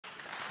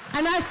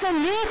And I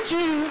salute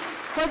you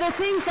for the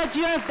things that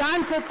you have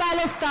done for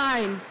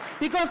Palestine,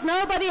 because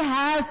nobody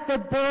has the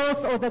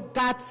balls or the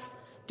guts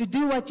to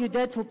do what you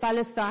did for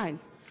Palestine.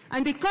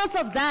 And because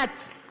of that,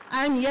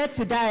 I'm here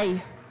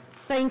today.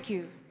 Thank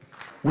you.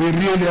 We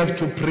really have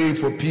to pray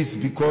for peace,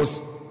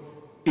 because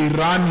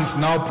Iran is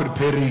now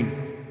preparing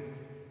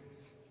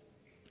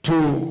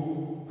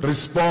to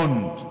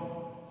respond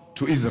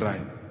to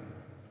Israel.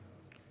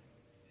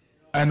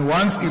 And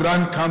once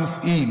Iran comes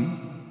in,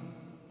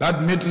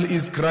 that Middle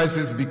East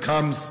crisis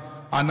becomes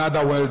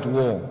another World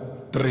War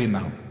III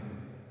now.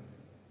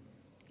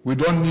 We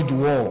don't need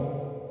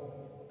war.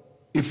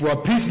 If we are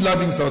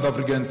peace-loving South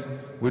Africans,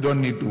 we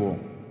don't need war.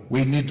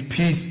 We need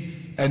peace,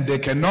 and there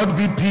cannot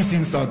be peace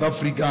in South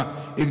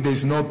Africa if there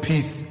is no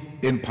peace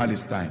in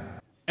Palestine.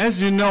 As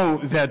you know,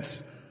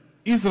 that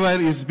Israel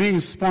is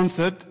being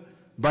sponsored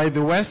by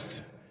the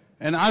West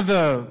and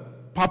other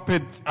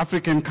puppet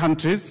African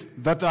countries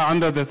that are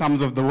under the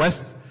thumbs of the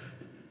West.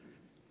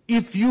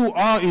 If you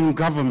are in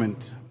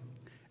government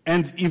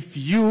and if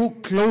you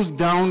close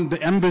down the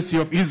embassy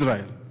of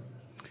Israel,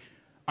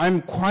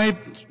 I'm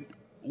quite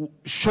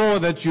sure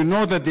that you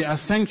know that there are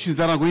sanctions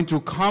that are going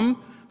to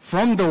come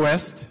from the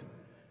West,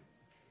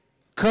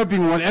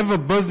 curbing whatever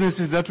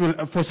businesses that will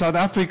for South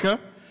Africa.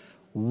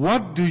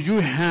 What do you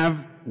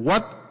have,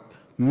 what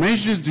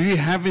measures do you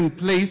have in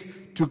place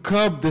to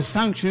curb the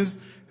sanctions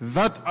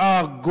that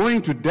are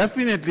going to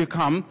definitely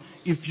come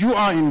if you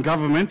are in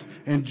government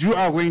and you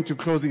are going to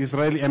close the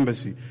Israeli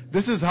embassy?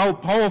 This is how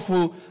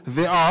powerful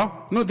they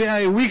are. No, they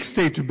are a weak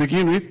state to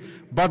begin with,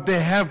 but they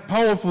have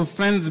powerful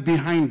friends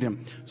behind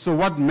them. So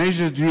what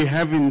measures do you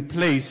have in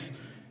place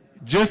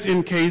just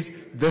in case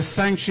the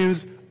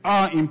sanctions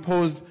are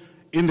imposed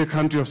in the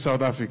country of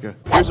South Africa?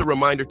 Here's a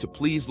reminder to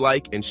please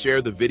like and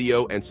share the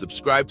video and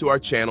subscribe to our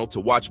channel to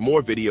watch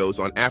more videos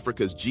on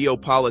Africa's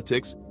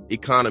geopolitics,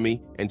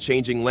 economy, and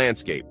changing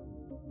landscape.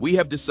 We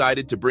have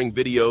decided to bring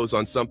videos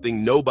on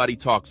something nobody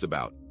talks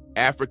about: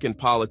 African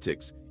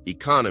politics,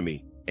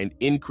 economy, and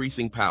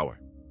increasing power.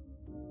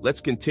 Let's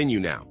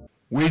continue now.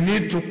 We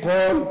need to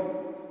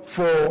call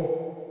for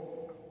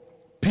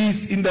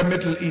peace in the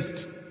Middle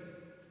East.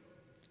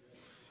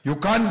 You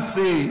can't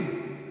say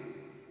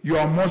you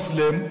are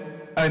Muslim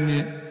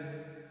and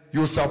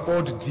you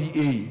support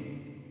DA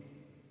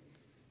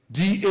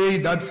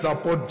that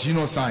support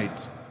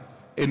genocide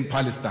in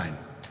Palestine.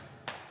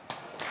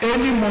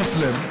 Any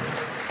Muslim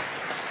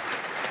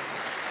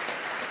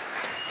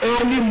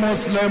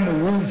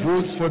who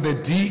votes for the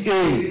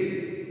DA,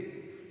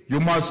 you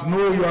must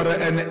know you are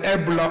an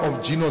enabler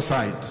of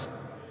genocide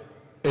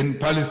in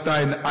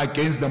Palestine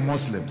against the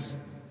Muslims.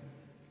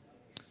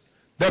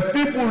 The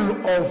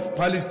people of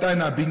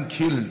Palestine are being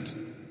killed.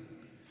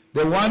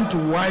 They want to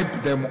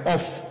wipe them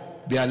off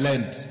their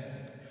land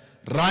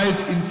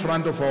right in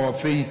front of our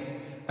face,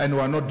 and we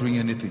are not doing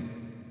anything.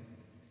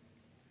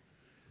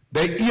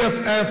 The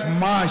EFF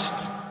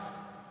marched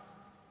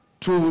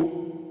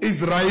to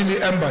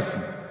Israeli embassy,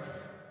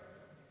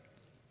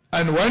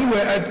 and when we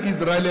were at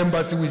Israeli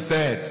embassy, we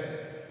said,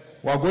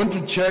 we are going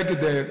to check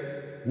the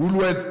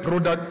Woolworths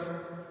products,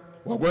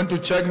 we are going to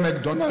check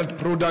McDonald's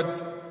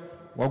products,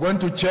 we are going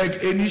to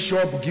check any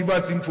shop, give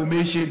us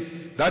information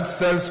that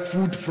sells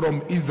food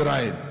from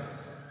Israel.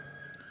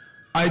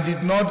 I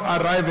did not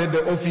arrive at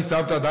the office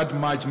after that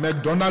march.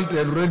 McDonald's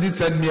had already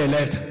sent me a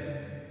letter.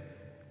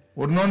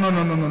 Oh, no.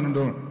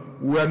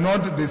 We are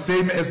not the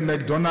same as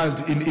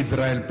McDonald's in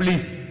Israel.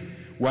 Please.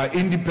 We are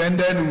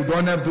independent. We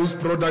don't have those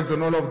products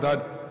and all of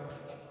that.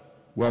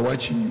 We are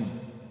watching you.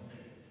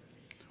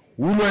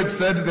 Woolworths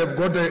said they've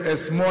got a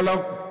smaller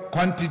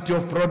quantity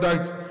of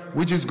products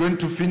which is going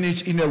to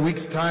finish in a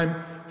week's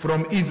time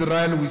from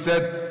Israel. We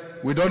said,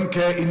 we don't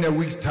care in a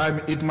week's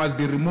time. It must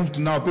be removed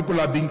now. People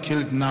are being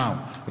killed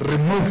now.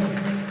 Remove.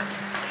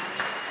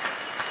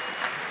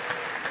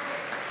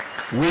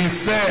 We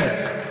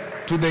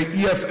said to the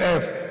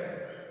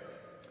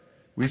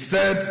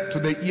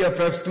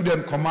EFF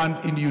student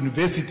command in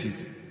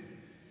universities,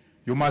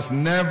 you must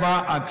never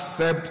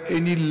accept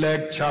any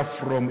lecture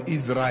from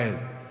Israel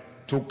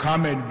to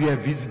come and be a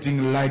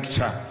visiting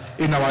lecturer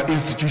in our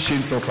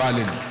institutions of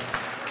Ireland.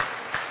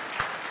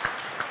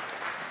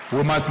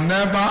 We must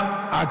never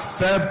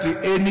accept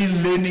any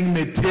learning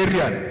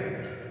material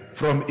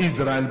from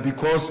Israel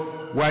because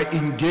we are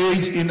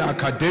engaged in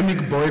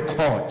academic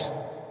boycott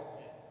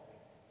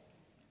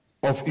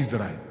of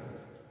Israel.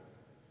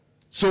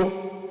 So,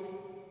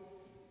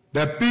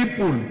 the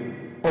people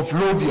of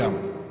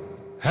Laudium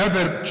have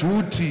a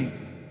duty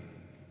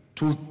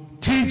to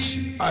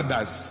teach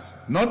others,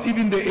 not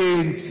even the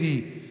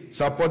ANC,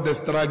 support the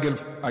struggle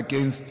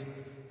against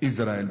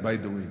Israel, by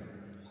the way.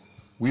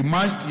 We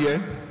marched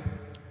here,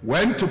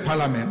 went to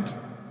Parliament,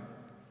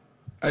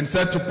 and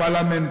said to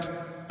Parliament,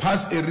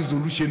 pass a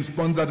resolution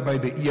sponsored by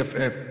the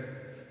EFF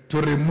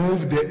to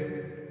remove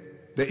the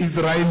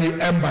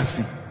Israeli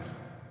embassy.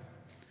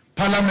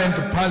 Parliament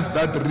passed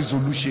that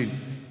resolution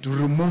to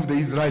remove the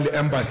Israeli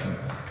embassy.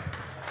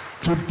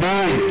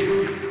 Today,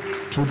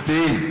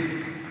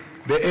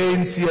 the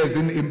ANC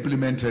hasn't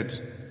implemented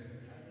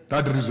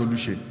that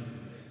resolution.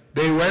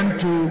 They went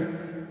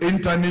to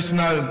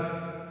International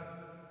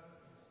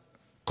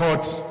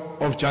Court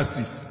of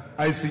Justice,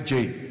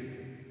 ICJ.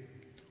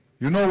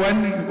 You know,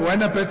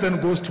 when a person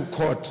goes to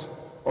court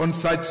on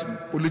such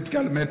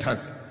political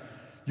matters,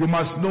 you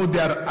must know they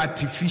are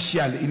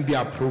artificial in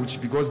their approach,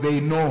 because they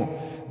know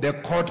the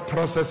court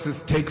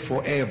processes take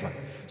forever.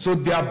 So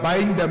they are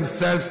buying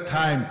themselves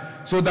time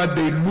so that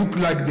they look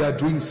like they are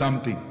doing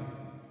something.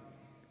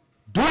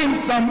 Doing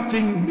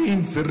something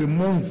means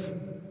remove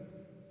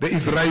the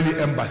Israeli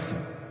embassy,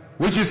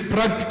 which is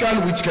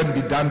practical, which can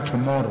be done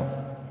tomorrow.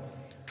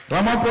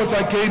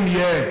 Ramaphosa came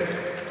here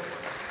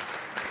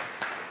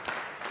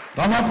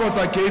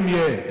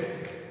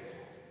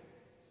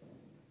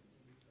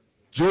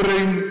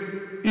during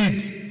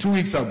Eid 2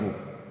 weeks ago.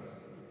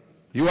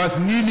 He was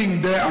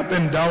kneeling there up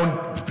and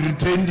down,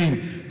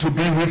 pretending to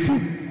be with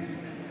you.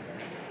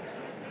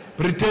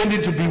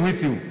 Pretending to be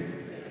with you.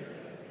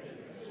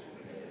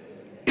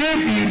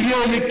 If he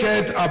really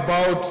cared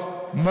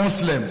about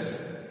Muslims,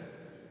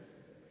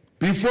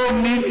 before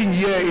kneeling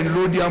here in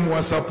Laudium,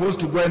 was supposed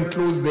to go and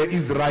close the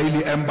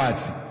Israeli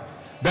embassy.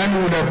 Then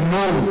we would have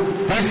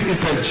known this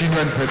is a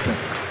genuine person.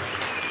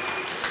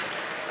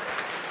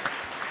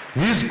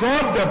 He's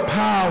got the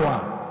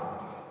power.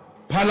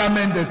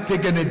 Parliament has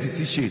taken a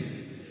decision,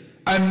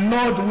 and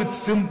not with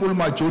simple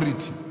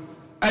majority.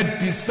 A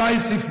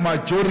decisive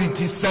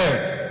majority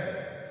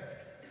said,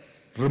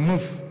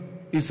 remove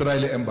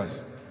Israeli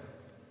embassy.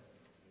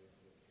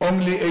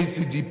 Only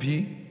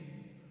ACDP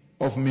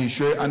of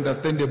Mishwe,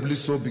 understandably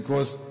so,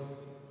 because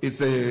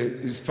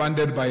it's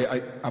funded by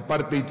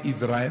apartheid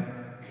Israel.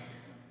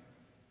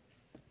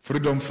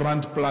 Freedom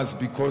Front Plus,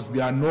 because they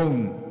are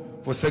known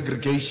for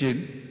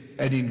segregation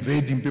and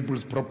invading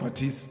people's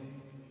properties.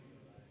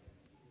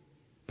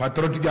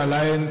 Patriotic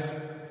Alliance,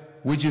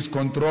 which is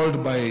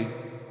controlled by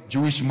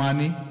Jewish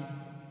money.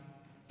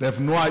 They have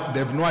no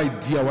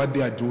idea what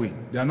they are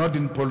doing. They are not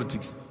in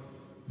politics.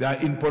 They are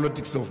in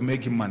politics of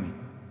making money.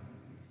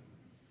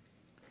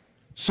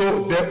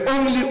 So the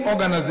only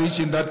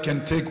organization that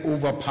can take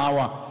over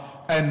power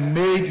and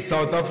make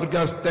South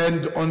Africa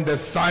stand on the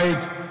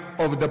side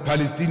of the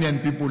Palestinian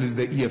people is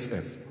the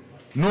EFF.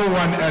 No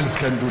one else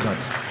can do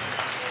that.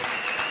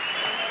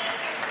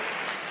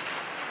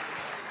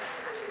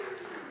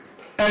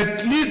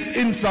 At least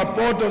in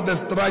support of the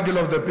struggle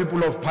of the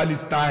people of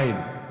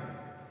Palestine.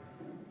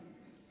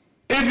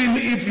 Even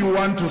if you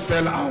want to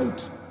sell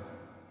out,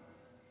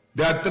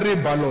 there are 3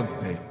 ballots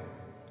there.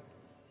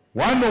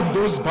 One of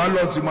those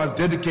ballots you must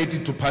dedicate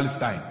it to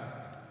Palestine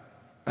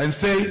and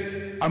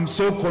say, I'm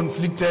so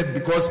conflicted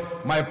because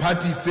my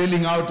party is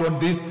selling out on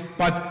this,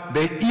 but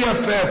the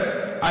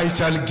EFF, I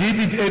shall give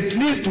it at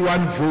least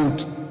 1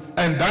 vote,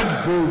 and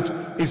that vote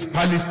is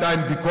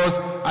Palestine, because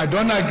I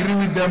don't agree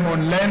with them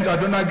on land, I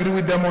don't agree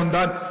with them on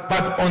that,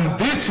 but on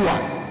this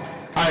one,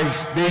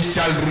 they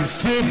shall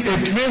receive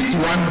at least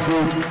 1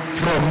 vote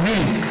from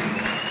me.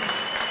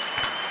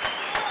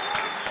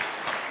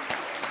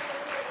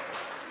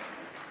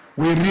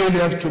 We really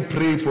have to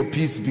pray for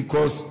peace,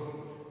 because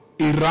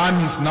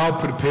Iran is now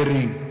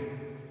preparing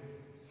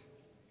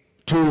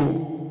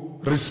to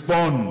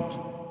respond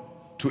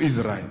to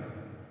Israel.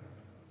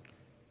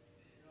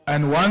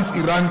 And once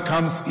Iran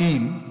comes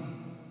in,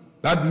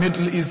 that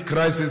Middle East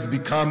crisis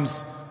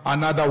becomes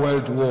another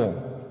World War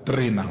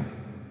III now.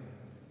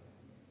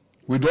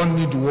 We don't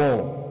need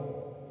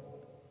war.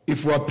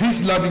 If we are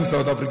peace-loving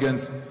South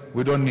Africans,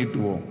 we don't need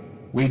war.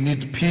 We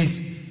need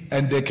peace,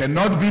 and there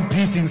cannot be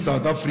peace in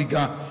South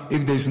Africa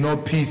if there is no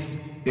peace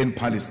in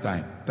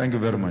Palestine. Thank you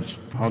very much.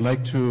 I would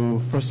like to,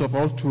 first of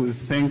all, to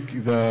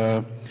thank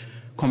the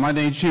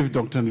Commander-in-Chief,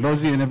 Dr.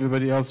 Nlozi, and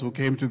everybody else who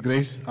came to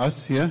grace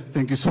us here.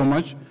 Thank you so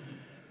much.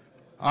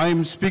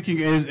 I'm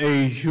speaking as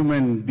a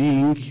human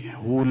being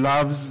who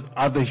loves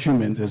other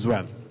humans as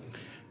well.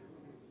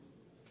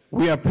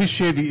 We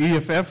appreciate the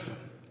EFF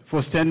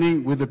for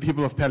standing with the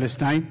people of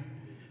Palestine.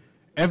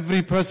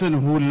 Every person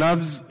who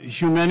loves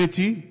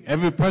humanity,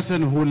 every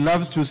person who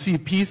loves to see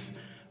peace,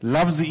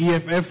 loves the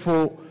EFF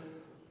for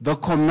the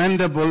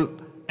commendable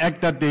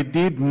act that they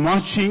did,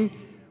 marching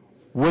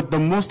with the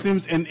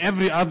Muslims and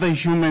every other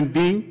human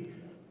being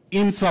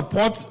in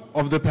support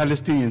of the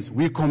Palestinians.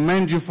 We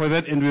commend you for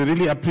that, and we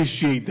really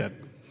appreciate that.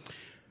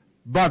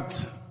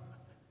 But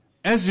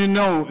as you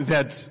know,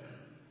 that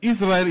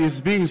Israel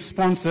is being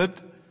sponsored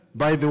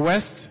by the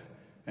West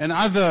and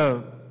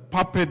other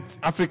puppet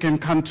African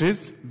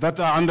countries that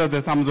are under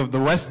the thumbs of the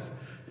West.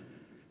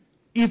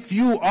 If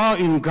you are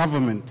in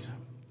government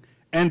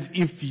and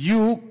if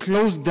you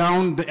close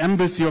down the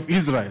embassy of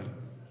Israel,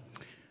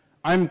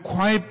 I'm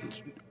quite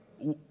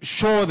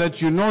sure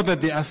that you know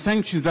that there are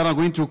sanctions that are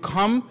going to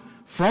come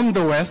from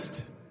the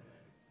West,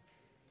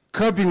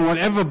 curbing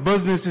whatever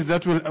businesses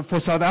that will, for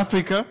South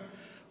Africa.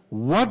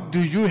 What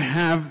do you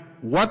have,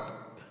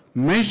 what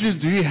measures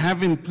do you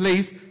have in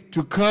place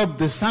to curb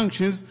the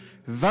sanctions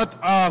that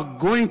are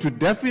going to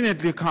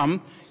definitely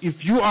come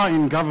if you are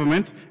in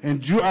government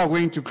and you are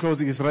going to close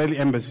the Israeli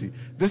embassy?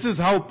 This is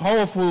how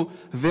powerful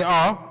they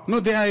are. No,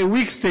 they are a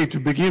weak state to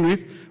begin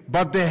with,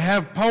 but they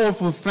have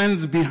powerful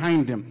friends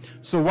behind them.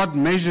 So what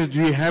measures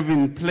do you have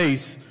in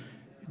place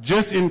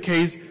just in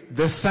case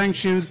the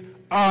sanctions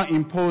are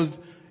imposed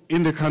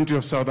in the country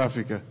of South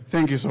Africa?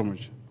 Thank you so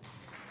much.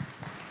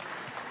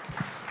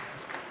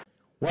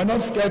 We're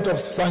not scared of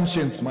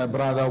sanctions, my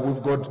brother.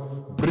 We've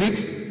got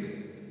BRICS.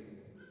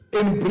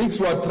 In BRICS,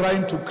 we are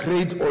trying to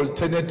create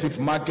alternative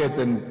markets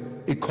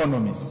and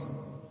economies.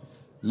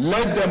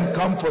 Let them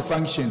come for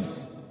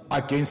sanctions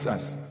against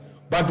us.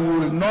 But we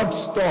will not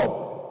stop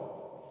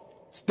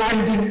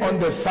standing on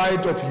the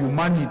side of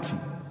humanity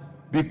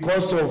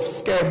because of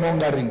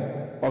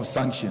scaremongering of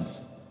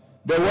sanctions.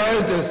 The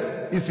world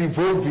is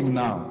evolving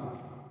now.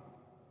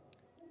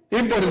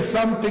 If there is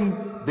something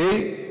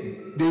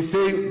they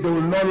say they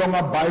will no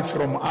longer buy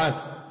from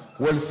us,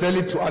 we'll sell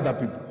it to other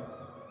people.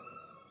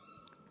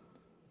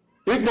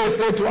 If they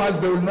say to us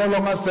they will no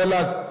longer sell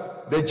us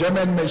the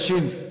German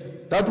machines,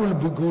 that will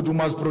be good. We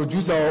must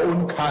produce our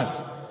own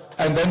cars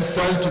and then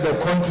sell to the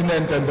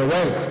continent and the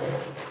world.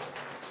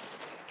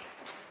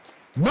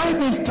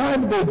 Maybe it's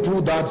time they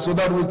do that so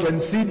that we can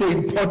see the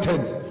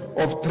importance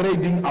of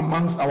trading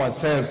amongst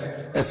ourselves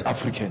as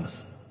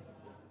Africans.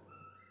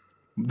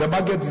 The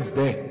market is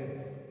there.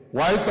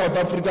 Why South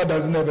Africa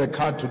doesn't have a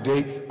car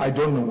today, I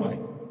don't know why.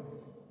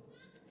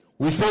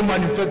 We say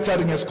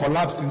manufacturing has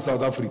collapsed in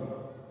South Africa.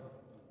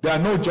 There are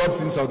no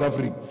jobs in South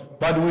Africa,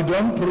 but we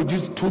don't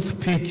produce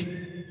toothpick.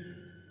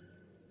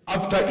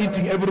 After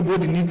eating,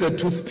 everybody needs a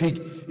toothpick.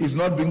 It's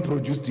not being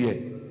produced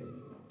here.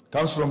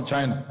 Comes from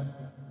China.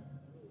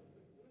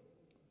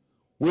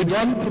 We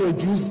don't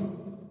produce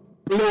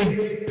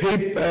plate,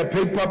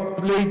 paper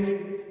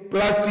plate,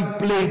 plastic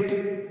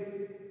plate.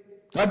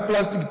 That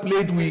plastic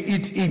plate we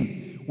eat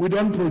in, we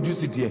don't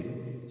produce it here.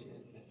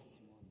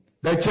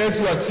 The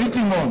chairs you are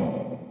sitting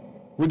on,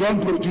 we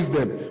don't produce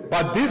them.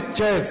 But these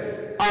chairs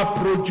are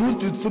produced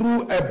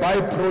through a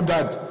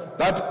byproduct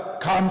that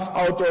comes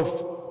out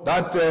of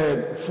that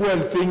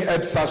fuel thing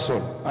at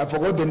Sasol. I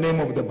forgot the name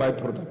of the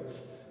byproduct.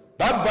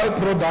 That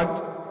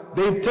byproduct,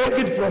 they take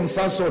it from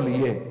Sasol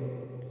here,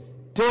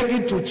 take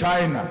it to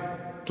China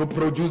to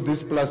produce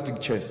these plastic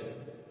chairs.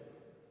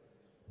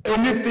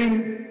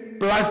 Anything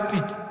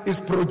plastic is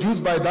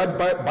produced by that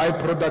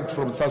byproduct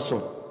from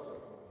Sasol.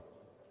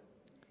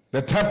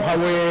 The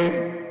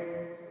Tupperware,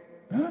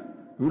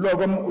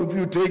 if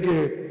you take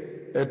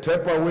a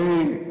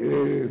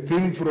Tupperware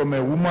thing from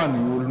a woman,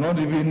 you will not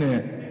even,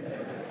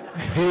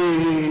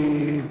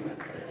 hey.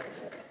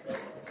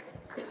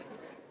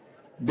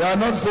 They are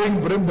not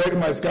saying bring back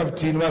my scarf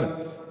tin,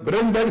 but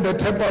bring back the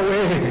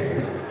Tupperware.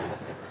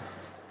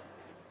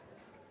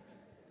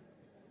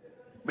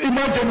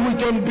 Imagine we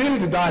can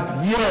build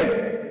that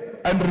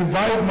here and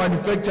revive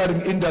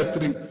manufacturing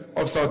industry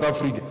of South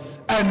Africa.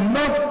 And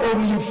not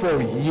only for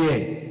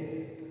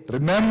here.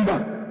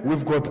 Remember,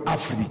 we've got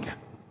Africa.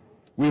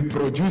 We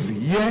produce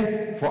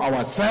here for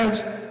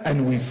ourselves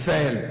and we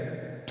sell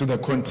to the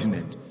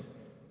continent.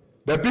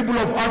 The people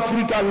of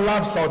Africa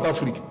love South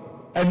Africa.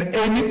 And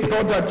any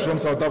product from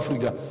South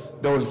Africa,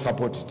 they will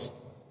support it.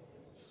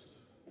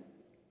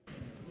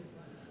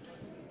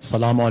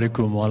 Assalamu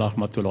alaikum wa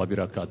rahmatullahi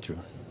wa barakatuh.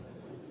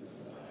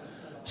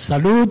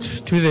 Salute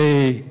to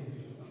the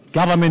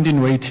government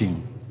in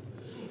waiting.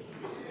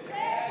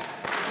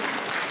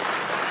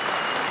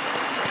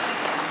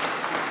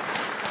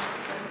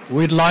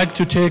 We'd like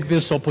to take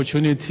this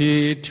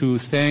opportunity to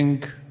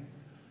thank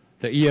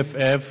the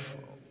EFF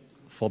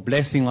for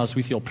blessing us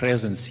with your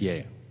presence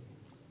here.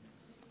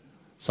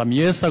 Some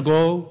years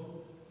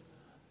ago,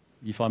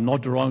 if I'm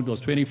not wrong, it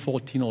was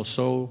 2014 or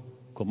so,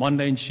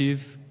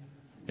 Commander-in-Chief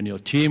and your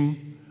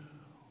team,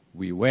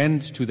 we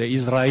went to the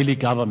Israeli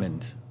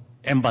government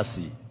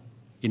embassy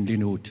in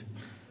Linwood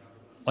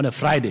on a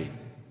Friday,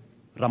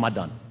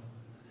 Ramadan,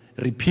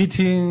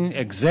 repeating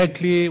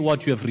exactly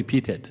what you have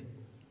repeated,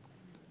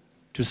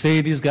 to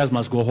say these guys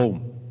must go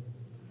home.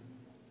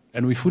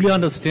 And we fully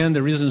understand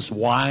the reasons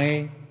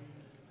why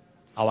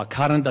our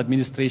current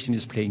administration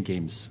is playing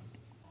games.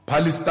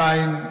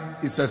 Palestine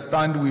is a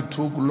stand we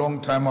took a long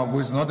time ago.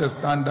 It's not a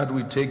stand that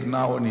we take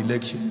now on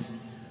elections.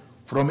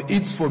 From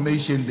its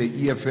formation,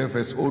 the EFF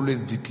has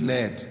always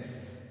declared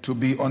to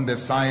be on the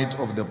side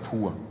of the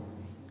poor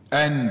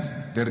and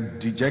the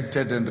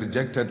dejected and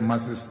rejected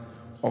masses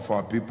of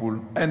our people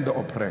and the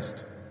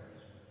oppressed.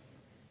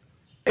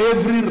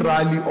 Every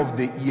rally of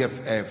the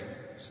EFF,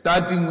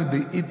 starting with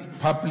its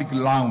public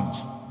lounge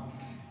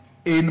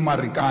in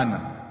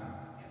Marikana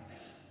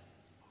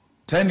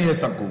 10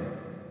 years ago,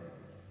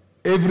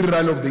 every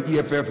rally of the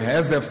EFF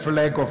has a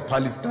flag of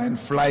Palestine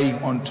flying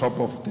on top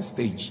of the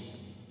stage.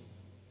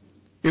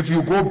 If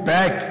you go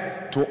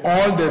back to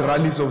all the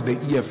rallies of the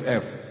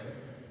EFF,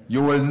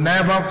 you will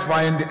never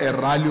find a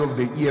rally of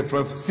the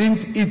EFF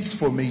since its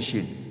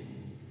formation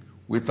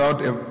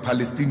without a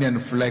Palestinian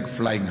flag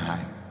flying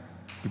high,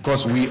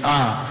 because we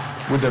are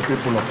with the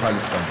people of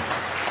Palestine.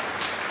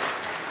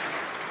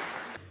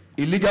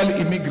 Illegal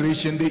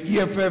immigration, the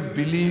EFF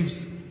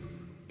believes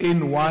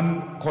in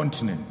one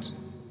continent,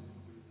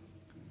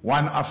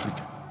 one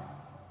Africa,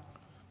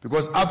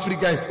 because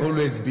Africa has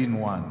always been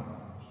one.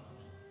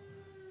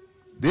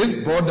 These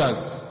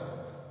borders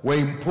were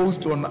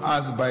imposed on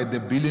us by the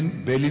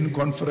Berlin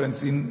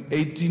Conference in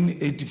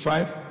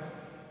 1885,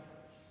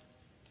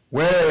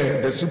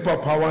 where the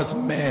superpowers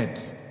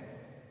met,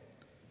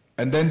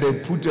 and then they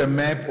put a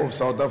map of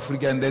South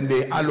Africa and then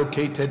they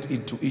allocated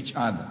it to each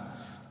other.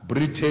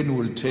 Britain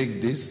will take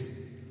this,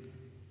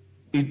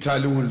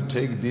 Italy will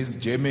take this,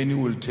 Germany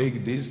will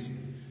take this,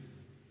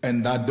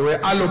 and that they were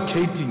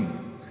allocating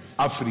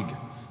Africa.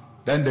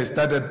 Then they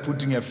started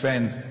putting a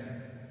fence.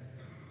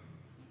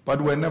 But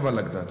we're never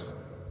like that.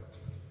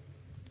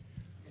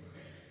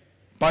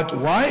 But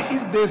why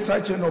is there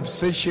such an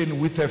obsession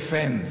with a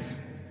fence?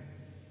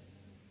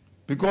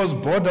 Because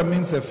border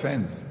means a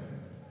fence.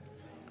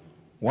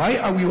 Why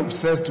are we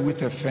obsessed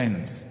with a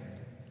fence?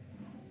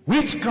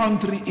 Which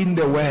country in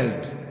the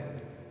world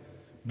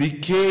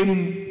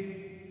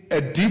became a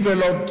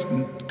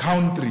developed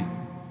country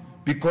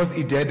because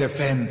it had a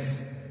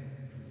fence?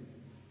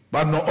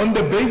 But no, on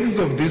the basis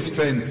of this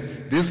fence,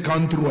 this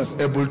country was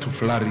able to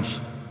flourish.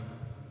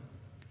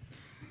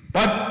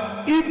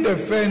 But if the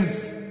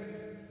fence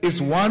is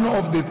one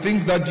of the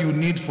things that you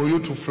need for you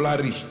to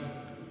flourish,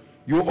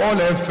 you all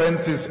have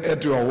fences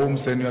at your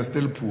homes and you are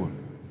still poor.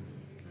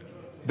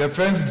 The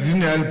fence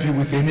didn't help you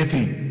with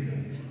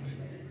anything.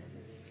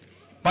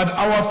 But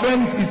our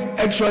fence is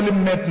actually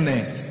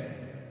madness.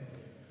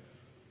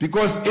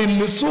 Because in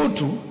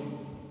Lesotho,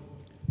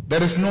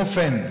 there is no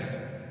fence.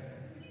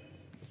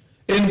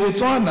 In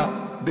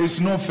Botswana, there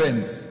is no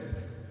fence.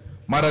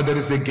 Mara, there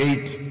is a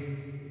gate.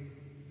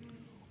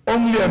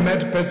 Only a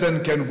mad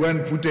person can go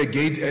and put a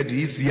gate at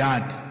his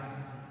yard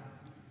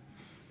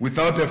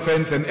without a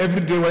fence, and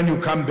every day when you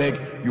come back,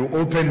 you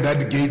open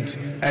that gate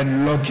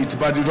and lock it,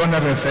 but you don't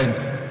have a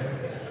fence.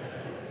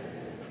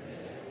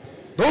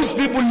 Those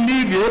people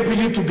live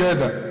happily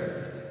together.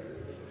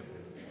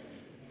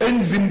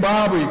 In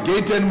Zimbabwe,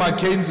 Gaten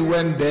Mackenzie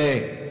went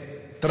there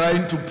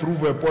trying to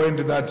prove a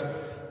point that,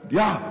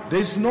 yeah,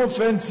 there's no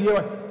fence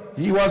here.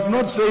 He was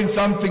not saying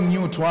something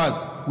new to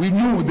us. We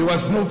knew there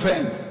was no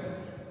fence.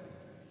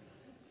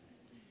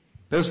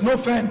 There's no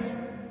fence.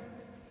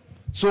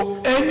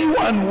 So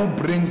anyone who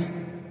brings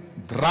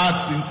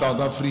drugs in South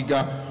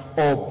Africa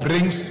or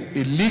brings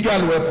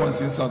illegal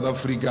weapons in South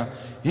Africa,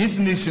 his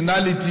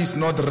nationality is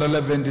not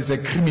relevant, is a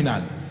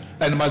criminal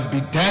and must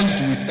be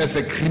dealt with as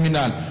a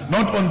criminal,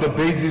 not on the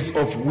basis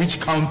of which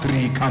country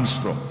he comes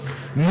from.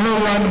 No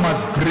one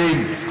must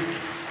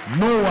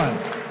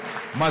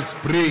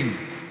bring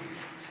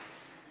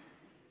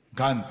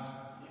guns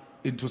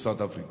into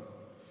South Africa.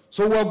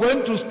 So we're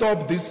going to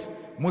stop this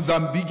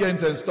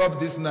Mozambicans and stop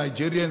this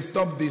Nigerians,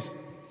 stop this.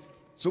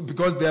 So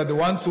because they are the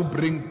ones who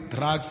bring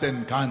drugs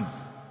and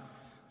guns.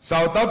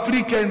 South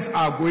Africans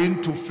are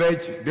going to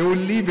fetch, they will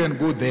leave and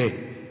go there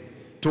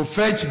to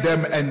fetch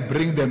them and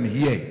bring them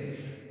here.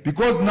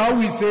 Because now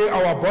we say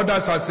our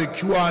borders are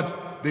secured,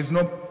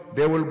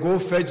 they will go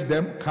fetch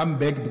them, come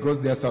back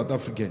because they are South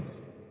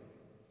Africans.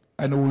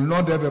 And we will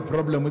not have a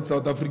problem with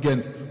South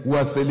Africans who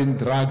are selling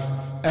drugs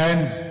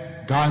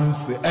and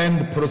guns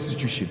and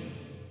prostitution.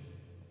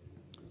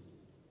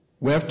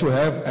 We have to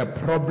have a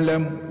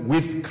problem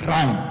with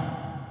crime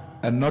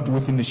and not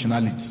with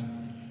nationality.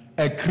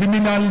 A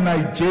criminal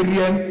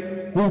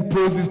Nigerian who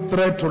poses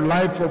threat to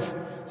life of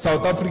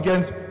South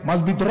Africans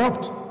must be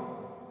dropped.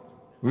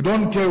 We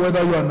don't care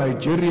whether you are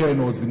Nigerian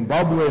or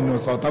Zimbabwean or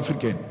South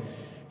African.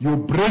 You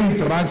bring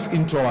drugs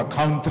into our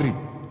country,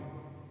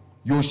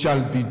 you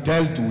shall be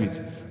dealt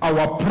with.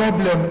 Our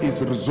problem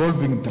is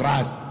resolving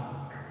drugs,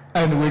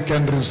 and we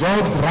can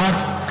resolve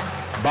drugs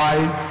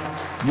by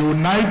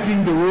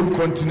uniting the whole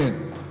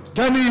continent.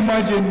 Can you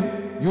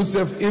imagine,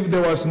 Yusuf, if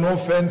there was no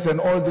fence and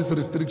all these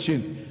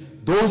restrictions,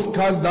 those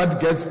cars that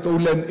get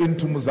stolen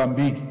into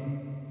Mozambique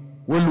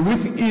will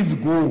with ease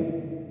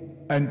go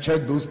and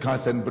check those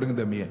cars and bring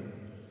them here.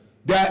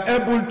 They are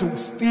able to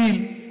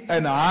steal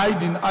and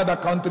hide in other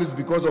countries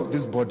because of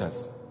these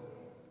borders.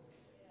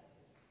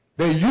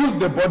 They use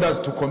the borders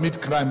to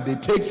commit crime. They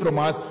take from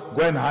us,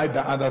 go and hide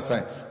the other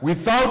side.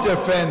 Without a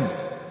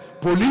fence,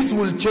 police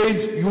will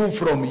chase you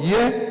from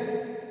here.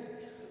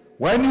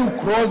 When you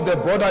cross the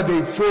border,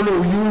 they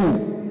follow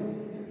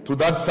you to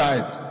that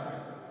side.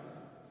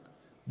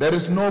 There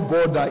is no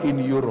border in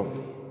Europe.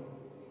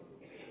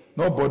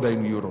 No border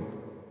in Europe.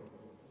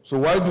 So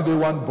why do they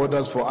want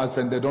borders for us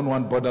and they don't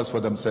want borders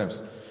for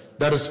themselves?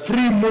 There is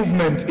free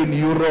movement in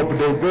Europe.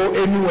 They go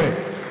anywhere.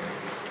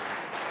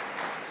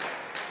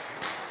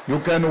 You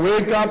can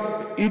wake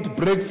up, eat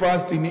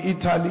breakfast in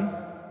Italy,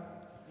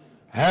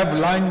 have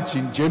lunch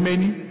in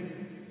Germany,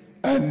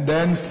 and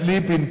then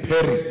sleep in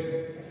Paris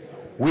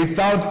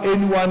without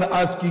anyone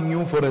asking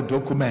you for a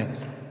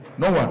document.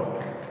 No one.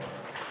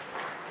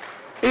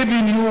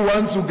 Even you,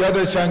 once you get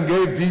a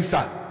Shanghai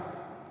visa,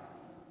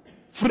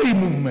 free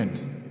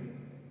movement.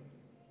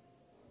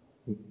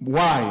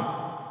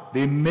 Why?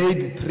 They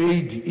made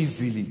trade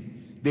easily.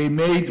 They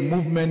made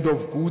movement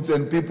of goods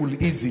and people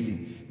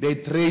easily. They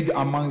trade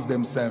amongst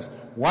themselves.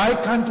 Why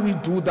can't we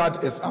do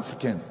that as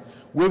Africans?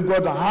 We've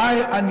got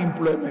high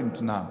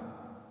unemployment now,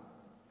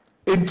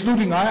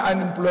 including high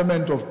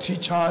unemployment of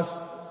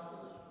teachers,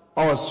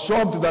 I was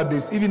shocked that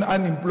there's even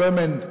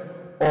unemployment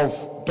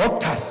of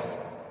doctors.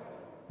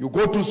 You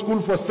go to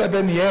school for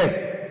 7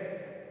 years,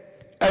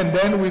 and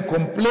then we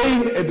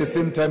complain at the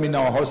same time in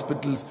our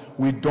hospitals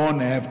we don't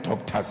have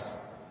doctors,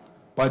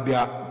 but they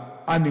are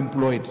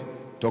unemployed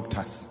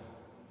doctors.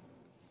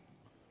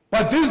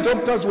 But these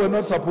doctors were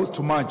not supposed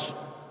to march.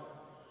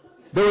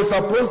 They were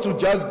supposed to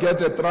just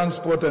get a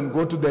transport and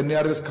go to the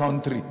nearest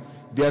country.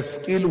 Their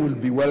skill will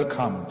be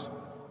welcomed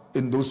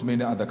in those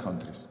many other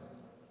countries.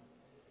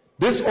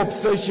 This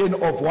obsession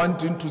of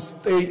wanting to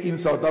stay in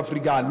South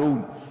Africa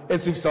alone,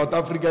 as if South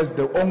Africa is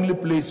the only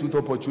place with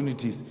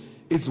opportunities,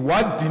 is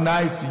what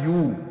denies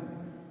you,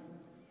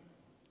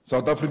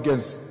 South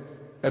Africans,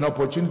 an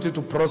opportunity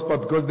to prosper,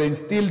 because they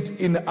instilled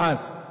in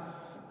us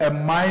a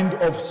mind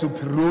of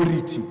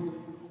superiority.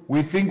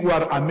 We think we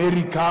are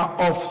America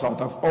of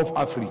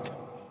Africa.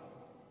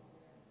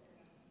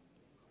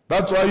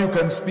 That's why you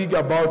can speak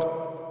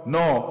about,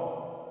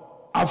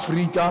 no,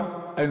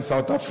 Africa and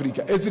South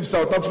Africa, as if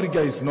South Africa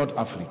is not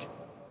Africa.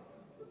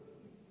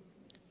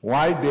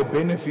 Why? They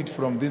benefit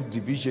from this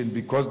division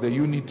because the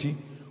unity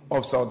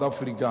of South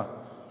Africa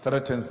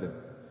threatens them.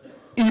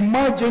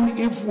 Imagine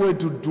if we were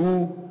to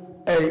do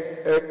an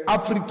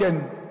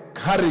African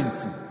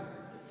currency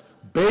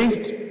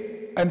based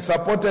and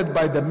supported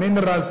by the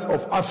minerals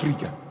of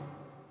Africa.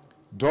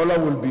 Dollar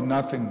will be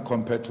nothing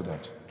compared to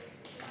that.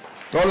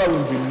 Dollar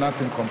will be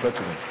nothing compared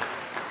to that.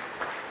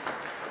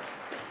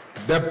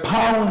 The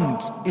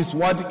pound is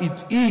what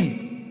it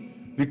is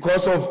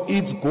because of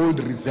its gold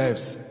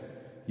reserves,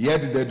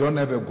 yet they don't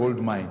have a gold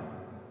mine.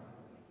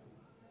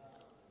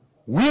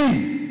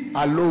 We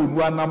alone,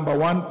 we are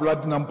 #1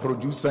 platinum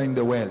producer in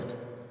the world.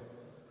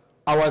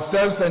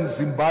 Ourselves and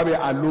Zimbabwe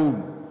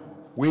alone,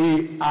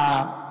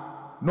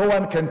 no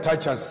one can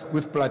touch us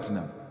with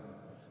platinum.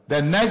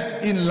 The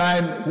next in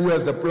line who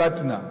has the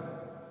platinum,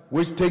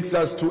 which takes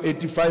us to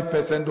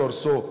 85% or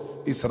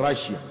so, is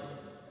Russia.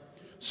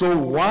 So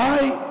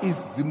why is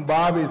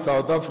Zimbabwe,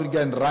 South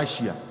Africa, and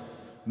Russia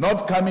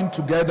not coming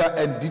together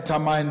and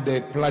determine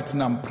the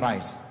platinum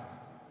price?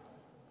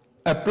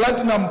 A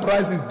platinum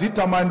price is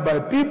determined by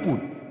people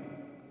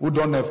who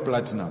don't have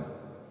platinum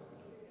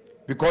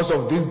because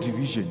of these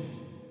divisions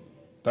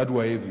that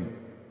we're having.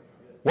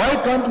 Why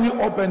can't we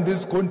open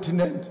this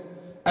continent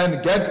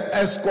and get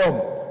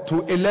Eskom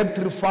to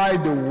electrify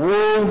the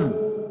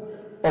whole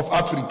of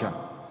Africa,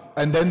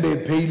 and then they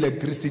pay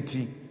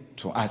electricity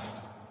to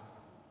us?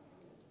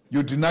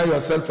 You deny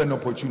yourself an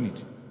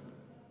opportunity.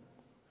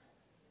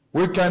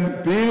 We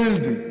can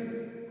build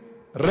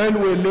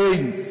railway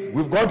lanes.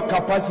 We've got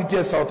capacity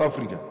as South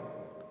Africa,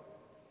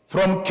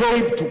 from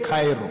Cape to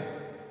Cairo.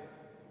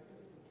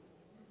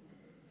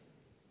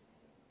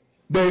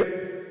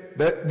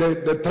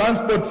 The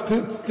transport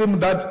system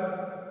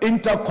that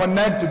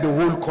interconnect the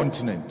whole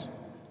continent,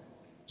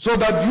 so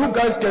that you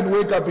guys can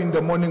wake up in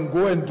the morning,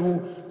 go and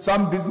do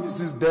some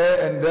businesses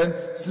there, and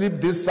then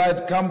sleep this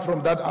side, come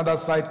from that other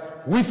side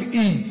with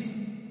ease.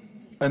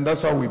 And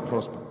that's how we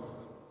prosper.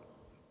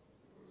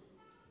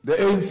 The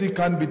ANC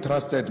can't be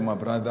trusted, my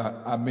brother.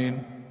 I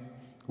mean,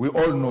 we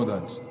all know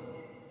that.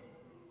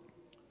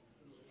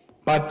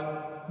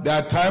 But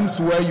there are times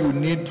where you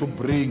need to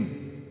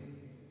bring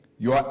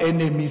your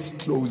enemies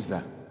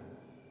closer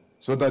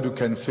so that you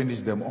can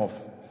finish them off.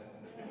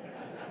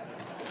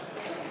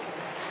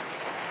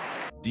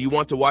 Do you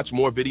want to watch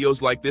more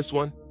videos like this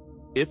one?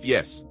 If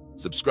yes,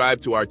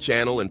 subscribe to our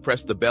channel and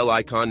press the bell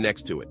icon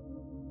next to it.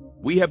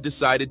 We have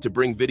decided to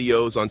bring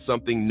videos on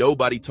something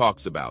nobody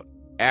talks about: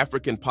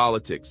 African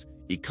politics,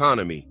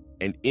 economy,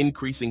 and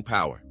increasing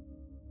power.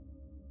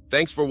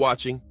 Thanks for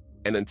watching,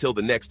 and until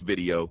the next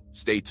video,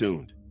 stay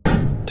tuned.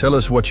 Tell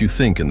us what you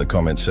think in the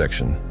comment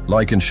section.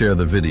 Like and share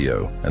the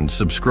video, and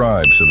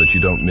subscribe so that you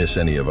don't miss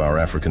any of our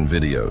African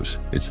videos.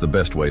 It's the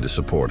best way to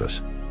support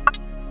us.